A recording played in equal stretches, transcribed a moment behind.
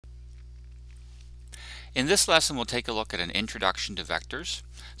In this lesson, we'll take a look at an introduction to vectors.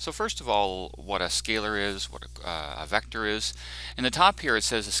 So first of all, what a scalar is, what a vector is. In the top here, it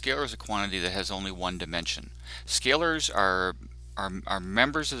says a scalar is a quantity that has only one dimension. Scalars are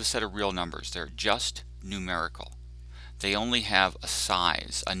members of the set of real numbers. They're just numerical. They only have a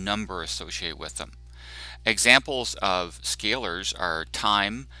size, a number associated with them. Examples of scalars are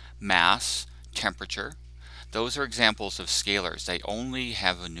time, mass, temperature. Those are examples of scalars. They only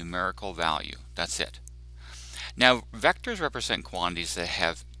have a numerical value. That's it. Now, vectors represent quantities that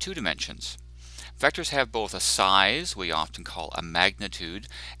have two dimensions. Vectors have both a size, we often call a magnitude,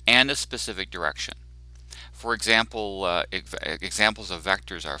 and a specific direction. For example, examples of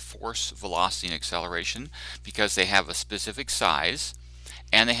vectors are force, velocity, and acceleration because they have a specific size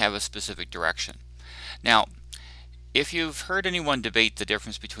and they have a specific direction. Now, if you've heard anyone debate the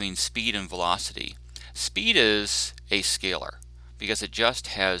difference between speed and velocity, speed is a scalar because it just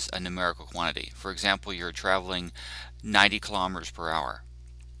has a numerical quantity. For example, you're traveling 90 kilometers per hour.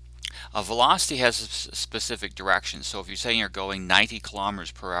 A velocity has a specific direction. So if you're saying you're going 90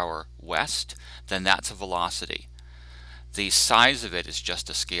 kilometers per hour west, then that's a velocity. The size of it is just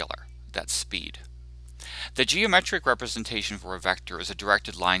a scalar. That's speed. The geometric representation for a vector is a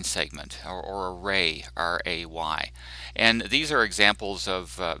directed line segment, or a ray, R-A-Y. And these are examples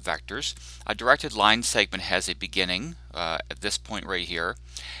of vectors. A directed line segment has a beginning at this point right here,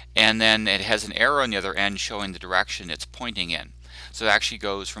 and then it has an arrow on the other end showing the direction it's pointing in. So it actually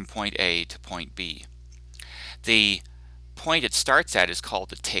goes from point A to point B. The point it starts at is called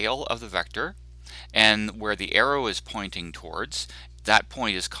the tail of the vector, and where the arrow is pointing towards, that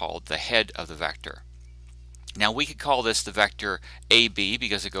point is called the head of the vector. Now we could call this the vector AB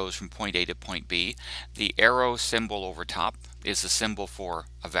because it goes from point A to point B. The arrow symbol over top is the symbol for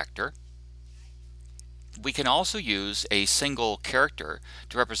a vector. We can also use a single character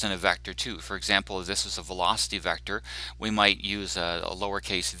to represent a vector too. For example, if this is a velocity vector, we might use a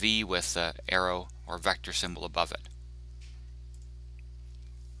lowercase v with the arrow or vector symbol above it.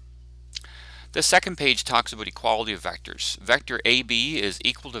 The second page talks about equality of vectors. Vector AB is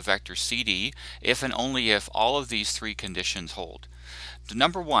equal to vector CD if and only if all of these three conditions hold.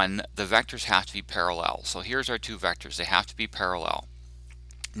 Number one, the vectors have to be parallel. So here's our two vectors. They have to be parallel.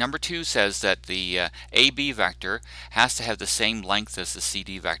 Number two says that the AB vector has to have the same length as the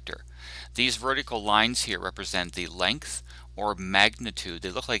CD vector. These vertical lines here represent the length or magnitude. They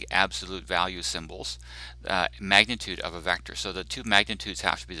look like absolute value symbols, magnitude of a vector. So the two magnitudes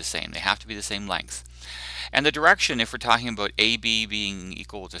have to be the same. They have to be the same length. And the direction, if we're talking about AB being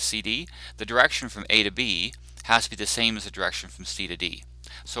equal to CD, the direction from A to B has to be the same as the direction from C to D.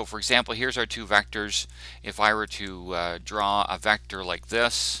 So for example, here's our two vectors. If I were to draw a vector like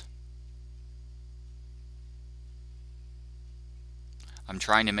this, I'm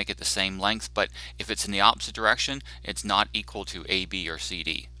trying to make it the same length, but if it's in the opposite direction, it's not equal to AB or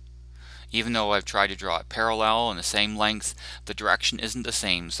CD. Even though I've tried to draw it parallel and the same length, the direction isn't the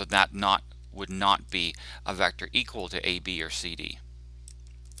same, so that would not be a vector equal to AB or CD.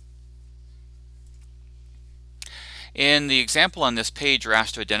 In the example on this page, you're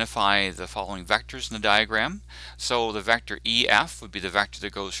asked to identify the following vectors in the diagram. So the vector EF would be the vector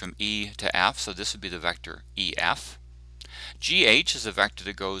that goes from E to F, so this would be the vector EF. GH is a vector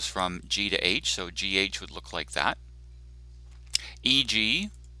that goes from G to H, so GH would look like that. EG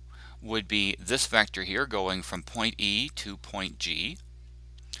would be this vector here going from point E to point G.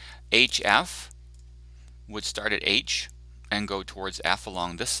 HF would start at H and go towards F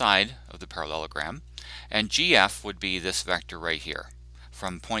along this side of the parallelogram. And GF would be this vector right here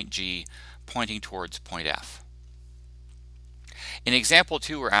from point G pointing towards point F. In example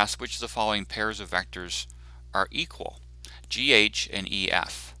 2, we're asked which of the following pairs of vectors are equal. GH and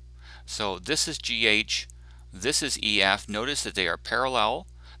EF. So this is GH, this is EF. Notice that they are parallel,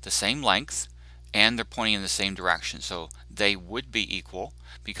 the same length, and they're pointing in the same direction. So they would be equal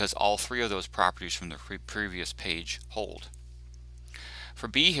because all three of those properties from the previous page hold. For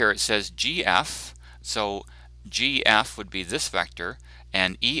B here it says GF, so GF would be this vector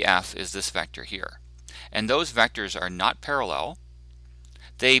and EF is this vector here. And those vectors are not parallel.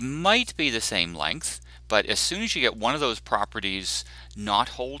 They might be the same length, but as soon as you get one of those properties not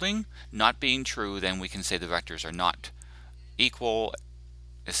holding, not being true, then we can say the vectors are not equal.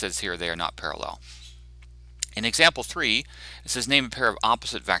 It says here they are not parallel. In example 3, it says name a pair of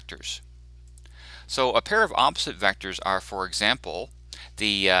opposite vectors. So a pair of opposite vectors are, for example,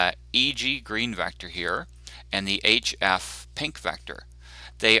 the EG green vector here and the HF pink vector.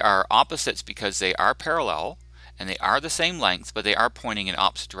 They are opposites because they are parallel and they are the same length, but they are pointing in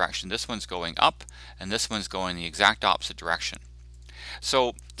opposite direction. This one's going up and this one's going the exact opposite direction.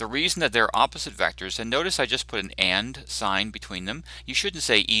 So the reason that they're opposite vectors, and notice I just put an and sign between them. You shouldn't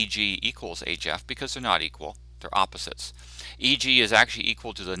say EG equals HF because they're not equal. They're opposites. EG is actually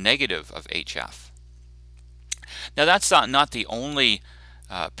equal to the negative of HF. Now that's not the only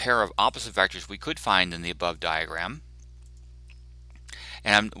pair of opposite vectors we could find in the above diagram.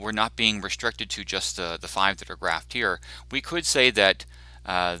 And we're not being restricted to just the 5 that are graphed here. We could say that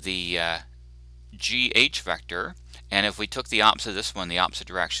the GH vector, and if we took the opposite of this one, the opposite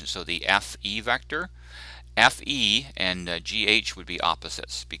direction, so the FE vector, FE and GH would be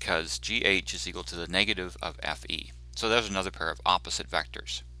opposites because GH is equal to the negative of FE. So there's another pair of opposite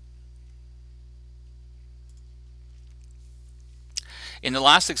vectors. In the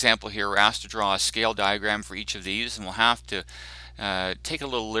last example here, we're asked to draw a scale diagram for each of these, and we'll have to take a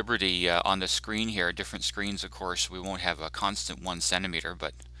little liberty on the screen here. Different screens, of course, we won't have a constant 1 centimeter,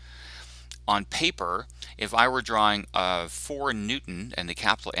 but on paper, if I were drawing 4 Newton, and the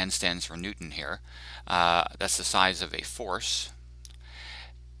capital N stands for Newton here, that's the size of a force,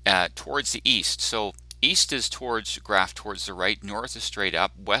 towards the east. So east is graph towards the right, north is straight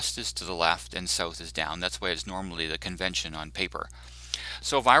up, west is to the left, and south is down. That's why it's normally the convention on paper.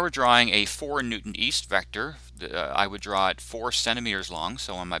 So if I were drawing a 4 Newton east vector, I would draw it 4 centimeters long.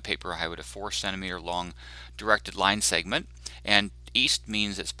 So on my paper I would have a 4 centimeter long directed line segment, and east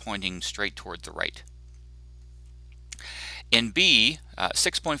means it's pointing straight toward the right. In B,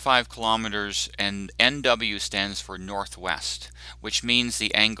 6.5 kilometers, and NW stands for northwest, which means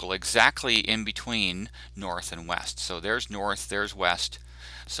the angle exactly in between north and west. So there's north, there's west.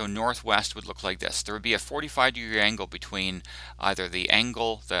 So northwest would look like this. There would be a 45-degree angle between either the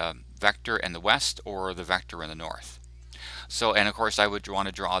angle, the vector, and the west, or the vector and the north. So, and of course I would want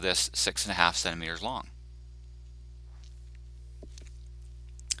to draw this 6.5 centimeters long.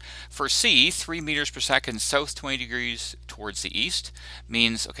 For C, 3 meters per second south 20 degrees towards the east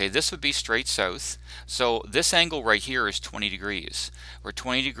means, okay, this would be straight south. So this angle right here is 20 degrees. We're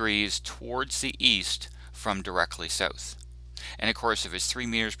 20 degrees towards the east from directly south. And of course, if it's 3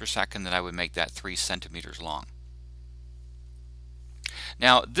 meters per second, then I would make that 3 centimeters long.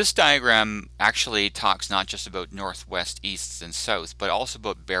 Now, this diagram actually talks not just about north, west, east, and south, but also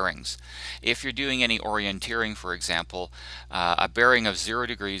about bearings. If you're doing any orienteering, for example, a bearing of 0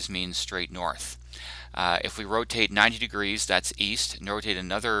 degrees means straight north. If we rotate 90 degrees, that's east, and rotate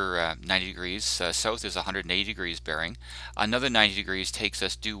another 90 degrees, south is 180 degrees bearing. Another 90 degrees takes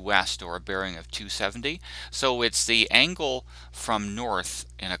us due west, or a bearing of 270. So it's the angle from north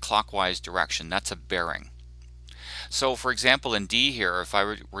in a clockwise direction. That's a bearing. So for example, in D here, if I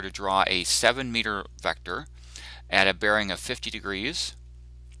were to draw a 7-meter vector at a bearing of 50 degrees,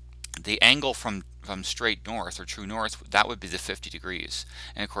 the angle from straight north, or true north, that would be the 50 degrees.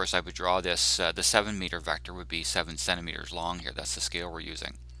 And of course I would draw this, the 7-meter vector would be 7 centimeters long here. That's the scale we're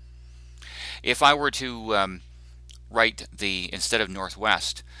using. If I were to write instead of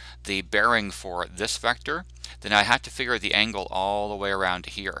northwest, the bearing for this vector, then I have to figure the angle all the way around to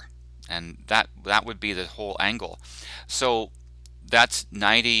here. And that would be the whole angle. So that's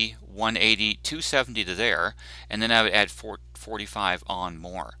 90, 180, 270 to there, and then I would add 45 on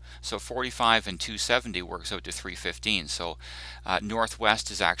more. So 45 and 270 works out to 315. So northwest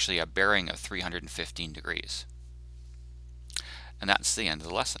is actually a bearing of 315 degrees. And that's the end of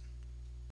the lesson.